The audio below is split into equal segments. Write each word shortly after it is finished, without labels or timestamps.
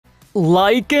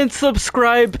Like and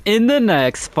subscribe in the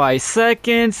next 5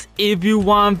 seconds if you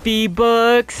want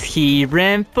V-Bucks here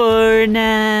in Fortnite.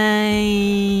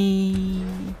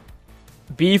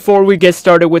 Before we get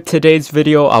started with today's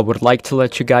video, I would like to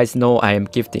let you guys know I am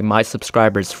gifting my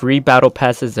subscribers free battle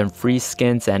passes and free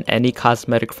skins and any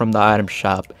cosmetic from the item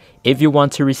shop. If you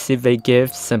want to receive a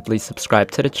gift, simply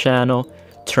subscribe to the channel,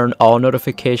 turn all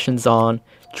notifications on,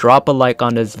 drop a like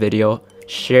on this video,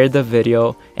 share the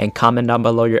video, and comment down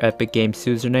below your Epic Games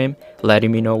username,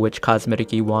 letting me know which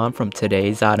cosmetic you want from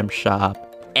today's item shop.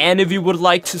 And if you would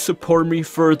like to support me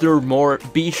furthermore,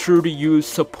 be sure to use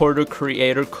supporter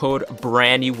creator code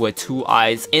Brandy with 2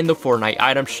 eyes in the Fortnite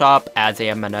item shop, as I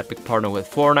am an Epic partner with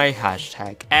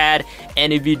Fortnite, #ad.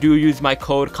 And if you do use my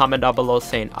code, comment down below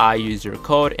saying I use your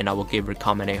code and I will give your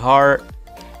comment a heart.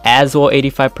 As well,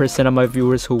 85% of my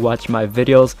viewers who watch my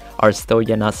videos are still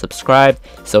yet not subscribed,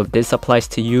 so if this applies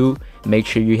to you, make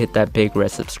sure you hit that big red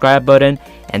subscribe button.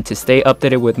 And to stay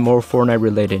updated with more Fortnite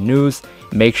related news,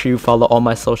 make sure you follow all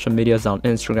my social medias on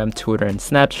Instagram, Twitter, and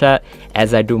Snapchat,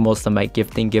 as I do most of my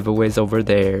gifting giveaways over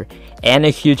there. And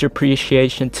a huge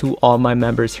appreciation to all my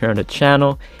members here on the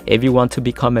channel. If you want to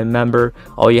become a member,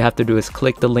 all you have to do is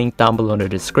click the link down below in the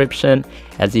description,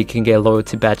 as you can get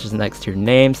loyalty badges next to your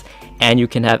names, and you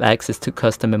can have access to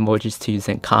custom emojis to use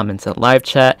in comments and live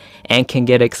chat, and can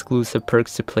get exclusive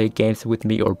perks to play games with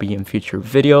me or be in future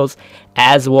videos.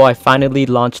 As well, I finally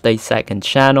launched a second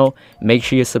channel. Make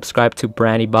sure you subscribe to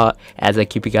BrandyBot, as I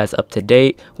keep you guys up to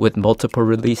date with multiple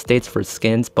release dates for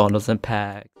skins, bundles, and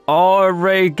packs.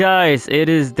 Alright guys, it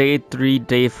is day 3,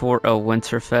 day 4 of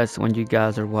Winterfest when you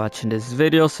guys are watching this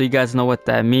video, so you guys know what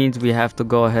that means. We have to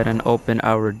go ahead and open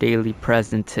our daily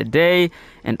present today.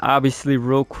 And obviously,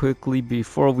 real quickly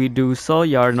before we do so,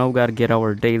 y'all know we gotta get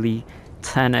our daily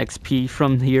 10 XP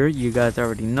from here. You guys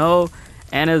already know.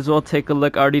 And as well, take a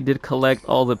look. I already did collect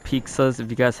all the pizzas. If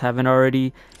you guys haven't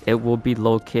already, it will be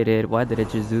located. Why did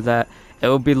it just do that? It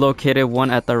will be located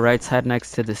one at the right side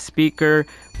next to the speaker,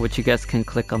 which you guys can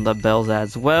click on the bells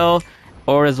as well.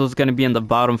 Or as was going to be in the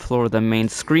bottom floor of the main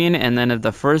screen. And then if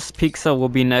the first pizza will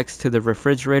be next to the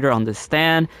refrigerator on the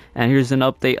stand. And here's an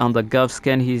update on the Gov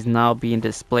skin. He's now being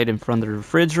displayed in front of the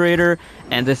refrigerator.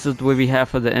 And this is what we have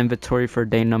for the inventory for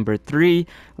day number 3.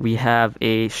 We have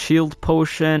a shield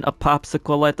potion, a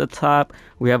popsicle at the top.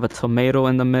 We have a tomato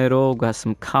in the middle. We got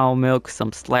some cow milk,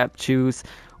 some slap juice.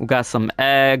 We got some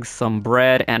eggs, some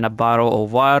bread, and a bottle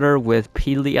of water with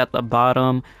Peely at the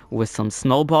bottom, with some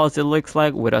snowballs, it looks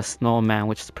like, with a snowman,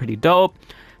 which is pretty dope.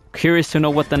 Curious to know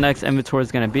what the next inventory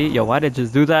is going to be. Yo, why did I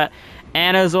just do that?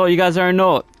 And as well, you guys already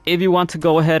know, if you want to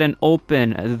go ahead and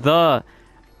open the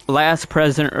last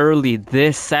present early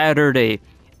this Saturday,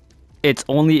 it's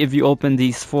only if you open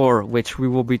these 4, which we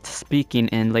will be speaking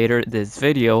in later this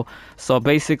video. So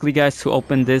basically guys, to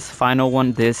open this final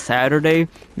one this Saturday,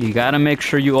 you gotta make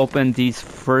sure you open these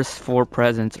first 4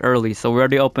 presents early. So we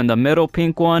already opened the middle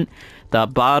pink one, the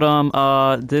bottom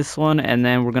this one, and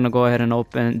then we're gonna go ahead and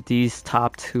open these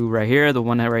top 2 right here, the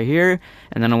one right here,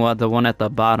 and then the one at the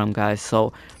bottom, guys.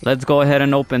 So let's go ahead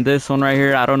and open this one right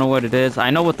here. I don't know what it is. I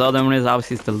know what the other one is.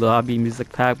 Obviously it's the lobby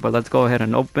music pack, but let's go ahead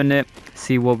and open it,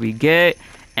 see what we get.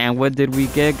 And what did we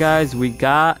get, guys? We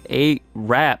got a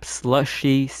wrap,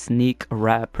 slushy sneak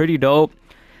wrap. Pretty dope.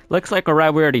 Looks like a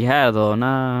wrap we already had though.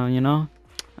 Nah, you know,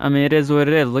 I mean, it is what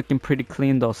it is. Looking pretty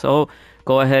clean though. So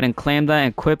go ahead and claim that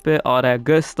and equip it, all that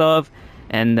good stuff.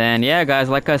 And then yeah guys,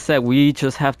 like I said, we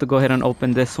just have to go ahead and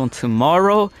open this one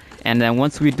tomorrow. And then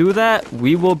once we do that,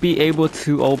 we will be able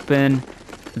to open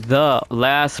the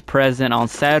last present on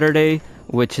Saturday,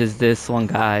 which is this one,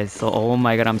 guys. So oh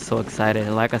my god, I'm so excited.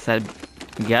 Like I said,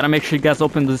 you gotta make sure you guys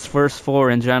open this first 4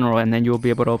 in general, and then you'll be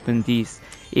able to open these.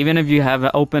 Even if you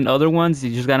haven't opened other ones,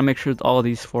 you just gotta make sure all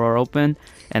these 4 are open,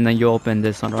 and then you open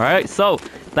this one. Alright, so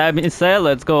that being said,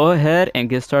 let's go ahead and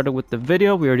get started with the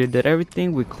video. We already did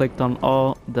everything. We clicked on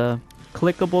all the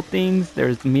clickable things.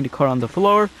 There's the mini card on the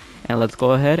floor, and let's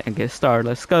go ahead and get started.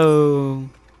 Let's go.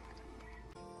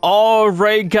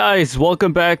 Alright guys,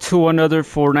 welcome back to another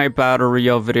Fortnite Battle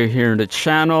Royale video here on the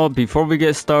channel. Before we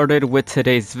get started with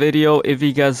today's video, if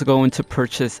you guys are going to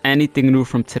purchase anything new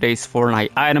from today's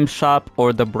Fortnite item shop,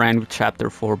 or the brand new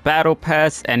Chapter 4 Battle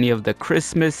Pass, any of the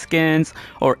Christmas skins,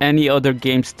 or any other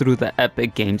games through the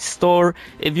Epic Games Store,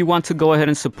 if you want to go ahead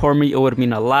and support me, it would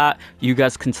mean a lot. You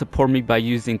guys can support me by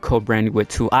using code Brandy with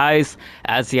 2 eyes,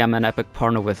 as I am an Epic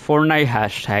partner with Fortnite,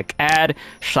 #ad.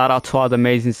 Shout out to all the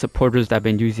amazing supporters that have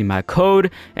been using using my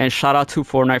code. And shout out to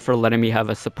Fortnite for letting me have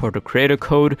a supporter creator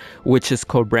code, which is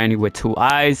code Brandy with 2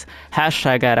 eyes.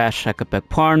 Hashtag at hashtag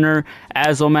partner.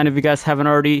 As well, man, if you guys haven't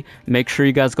already, make sure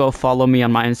you guys go follow me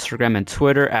on my Instagram and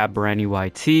Twitter at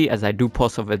BrandyYT, as I do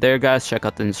post over there, guys. Check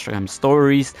out the Instagram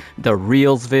stories, the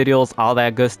reels videos, all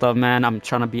that good stuff, man. I'm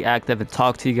trying to be active and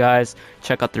talk to you guys.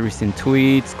 Check out the recent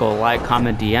tweets. Go like,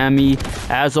 comment, DM me.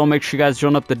 As well, make sure you guys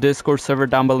join up the Discord server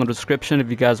down below in the description if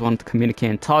you guys want to communicate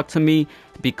and talk to me.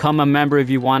 Become a member if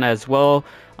you want as well.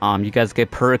 You guys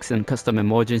get perks and custom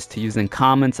emojis to use in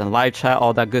comments and live chat.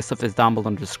 All that good stuff is down below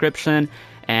in the description.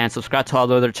 And subscribe to all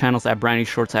the other channels at Brandy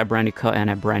Shorts, at Brandy Cut, and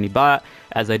at Brandy Bot,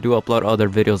 as I do upload other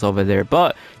videos over there.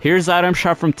 But here's the item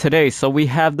shop from today. So we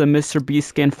have the Mr. Beast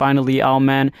skin finally out,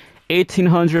 man.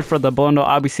 1800 for the bundle.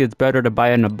 Obviously, it's better to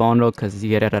buy it in a bundle because you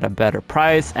get it at a better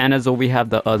price. And as well, we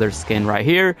have the other skin right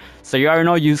here. So you already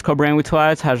know, use code Brandy with 2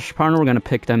 eyes, hashtag partner. We're gonna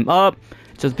pick them up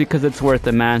just because it's worth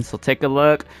it, man. So take a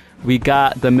look. We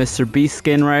got the Mr. Beast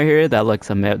skin right here. That looks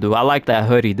amazing, dude. I like that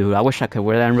hoodie, dude. I wish I could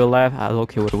wear that in real life. I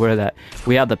low-key would wear that.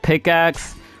 We have the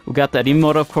pickaxe. We got that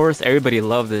emote, of course. Everybody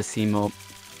loves this emote.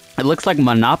 It looks like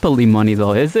Monopoly money,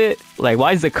 though. Is it? Like,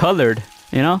 why is it colored?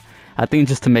 You know? I think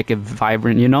just to make it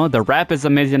vibrant, you know? The wrap is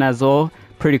amazing as well.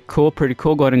 Pretty cool, pretty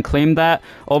cool. Go ahead and claim that.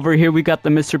 Over here, we got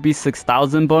the Mr. Beast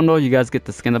 6000 bundle. You guys get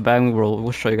the skin in the bag.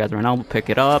 We'll show you guys right now. We'll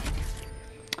pick it up.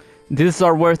 These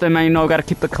are worth it, man. You know, gotta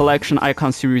keep the collection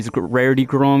icon series rarity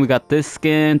growing. We got this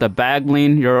skin, the bag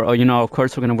bling. You know, of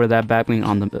course, we're gonna wear that bag bling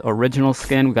on the original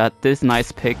skin. We got this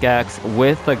nice pickaxe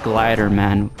with a glider,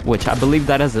 man, which I believe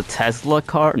that is a Tesla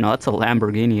car. No, that's a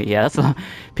Lamborghini. Yeah, that's a.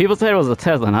 People say it was a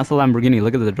Tesla, and that's a Lamborghini.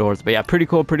 Look at the doors. But yeah, pretty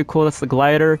cool, pretty cool. That's the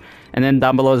glider. And then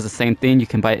down below is the same thing. You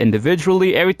can buy it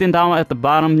individually. Everything down at the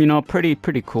bottom, you know, pretty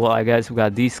cool, I guess. We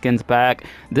got these skins back.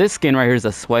 This skin right here is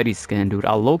a sweaty skin, dude.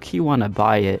 I low-key want to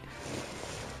buy it.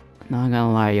 Not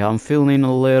gonna lie, y'all, I'm feeling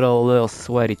a little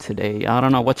sweaty today. I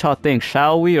don't know what y'all think.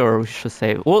 Shall we, or we should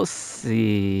say, we'll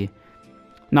see.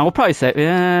 No, we'll probably say,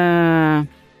 yeah.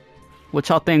 What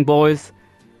y'all think, boys?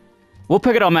 We'll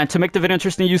pick it up, man. To make the video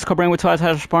interesting, use code Brandy with 2 eyes,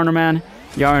 hashtag partner, man.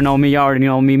 Y'all already know me. Y'all already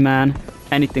know me, man.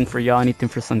 Anything for y'all, anything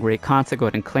for some great content. Go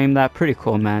ahead and claim that. Pretty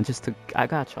cool, man. I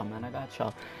got y'all, man. I got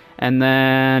y'all. And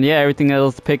then, yeah, everything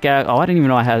else to pick out. Oh, I didn't even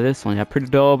know I had this one. Yeah, pretty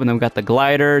dope. And then we got the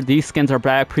glider. These skins are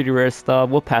back. Pretty rare stuff.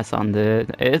 We'll pass on this.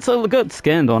 It's a good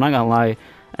skin, though. Not gonna lie.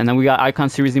 And then we got icon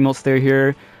series emotes there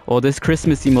here. Oh, this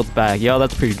Christmas emotes back. Yo,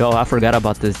 that's pretty dope. I forgot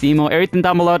about this emo. Everything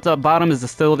down below at the bottom is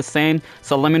still the same.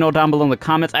 So let me know down below in the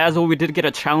comments. As well, we did get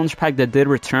a challenge pack that did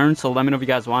return. So let me know if you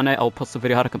guys want it. I'll post a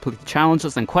video how to complete the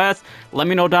challenges and quests. Let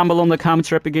me know down below in the comments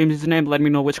your Epic Games username. Let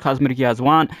me know which cosmetic you guys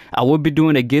want. I will be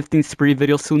doing a gifting spree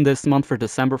video soon this month for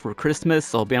December for Christmas.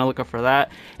 So be on the lookout for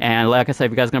that. And like I said,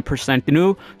 if you guys gonna purchase anything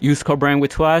new, use code Brandy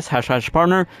with 2 eyes, hashtag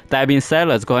partner. That being said,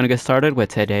 let's go ahead and get started with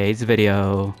today's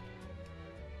video.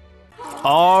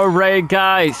 Alright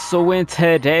guys, so in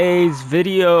today's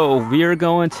video, we are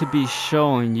going to be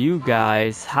showing you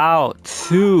guys how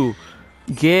to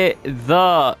get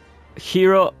the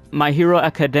My Hero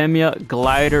Academia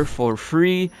glider for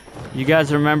free. You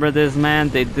guys remember this, man?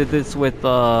 They did this with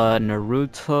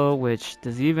Naruto, which,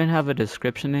 does he even have a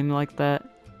description name like that?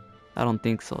 I don't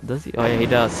think so. Does he? Oh yeah, he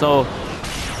does. So,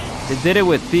 they did it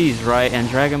with these, right? And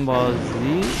Dragon Ball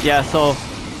Z? Yeah, so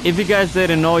if you guys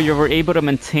didn't know, you were able to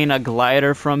maintain a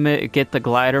glider from it, get the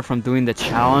glider from doing the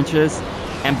challenges.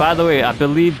 And by the way, I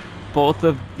believe both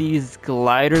of these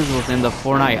gliders was in the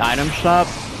Fortnite item shop.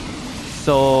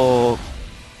 So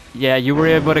yeah, you were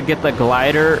able to get the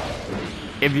glider.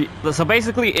 So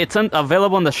basically, it's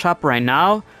available in the shop right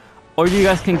now, or you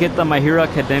guys can get the My Hero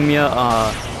Academia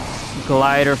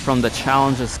glider from the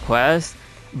challenges quest.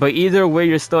 But either way,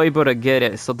 you're still able to get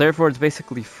it. So therefore, it's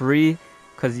basically free,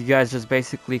 because you guys just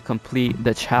basically complete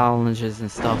the challenges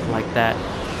and stuff like that.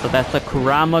 So that's the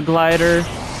Kurama glider,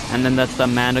 and then that's the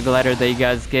Amanda glider that you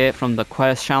guys get from the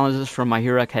quest challenges from My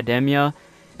Hero Academia.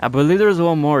 I believe there's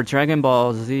one more, Dragon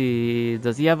Ball Z.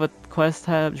 Does he have a quest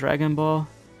tab, Dragon Ball?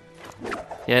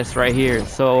 Yes, right here.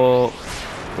 So,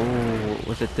 oh,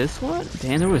 was it this one?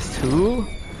 Damn, there was two?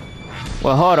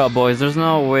 Well, hold up, boys. There's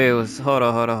no way it was. Hold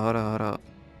up.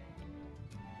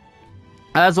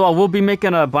 As well, we'll be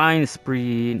making a buying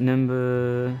spree.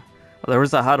 Well, there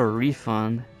was a how to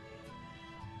refund.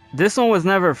 This one was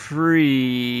never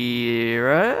free,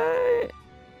 right?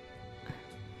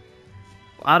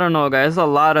 I don't know, guys. A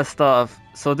lot of stuff.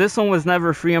 So this one was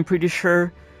never free, I'm pretty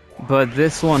sure. But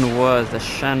this one was, the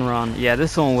Shenron. Yeah,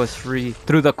 this one was free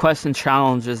through the question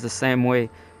challenges the same way.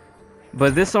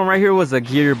 But this one right here was a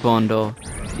gear bundle.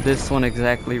 This one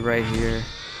exactly right here.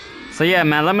 So yeah,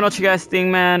 man, let me know what you guys think,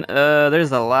 man.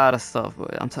 There's a lot of stuff,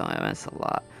 but I'm telling you, man, it's a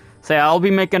lot. So yeah, I'll be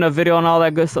making a video on all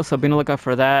that good stuff, so be on the lookout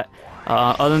for that.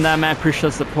 Other than that, man, appreciate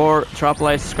the support. Drop a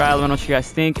like, subscribe, let me know what you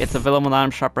guys think. It's available in the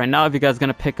item shop right now. If you guys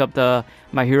gonna pick up the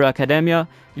My Hero Academia,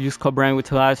 use code brand with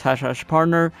 2 eyes #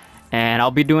 partner. And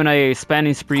I'll be doing a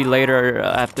spending spree later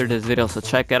after this video, so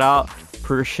check it out.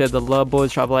 Appreciate the love,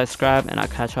 boys. Drop a like, subscribe, and I'll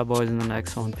catch y'all boys in the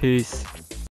next one. Peace.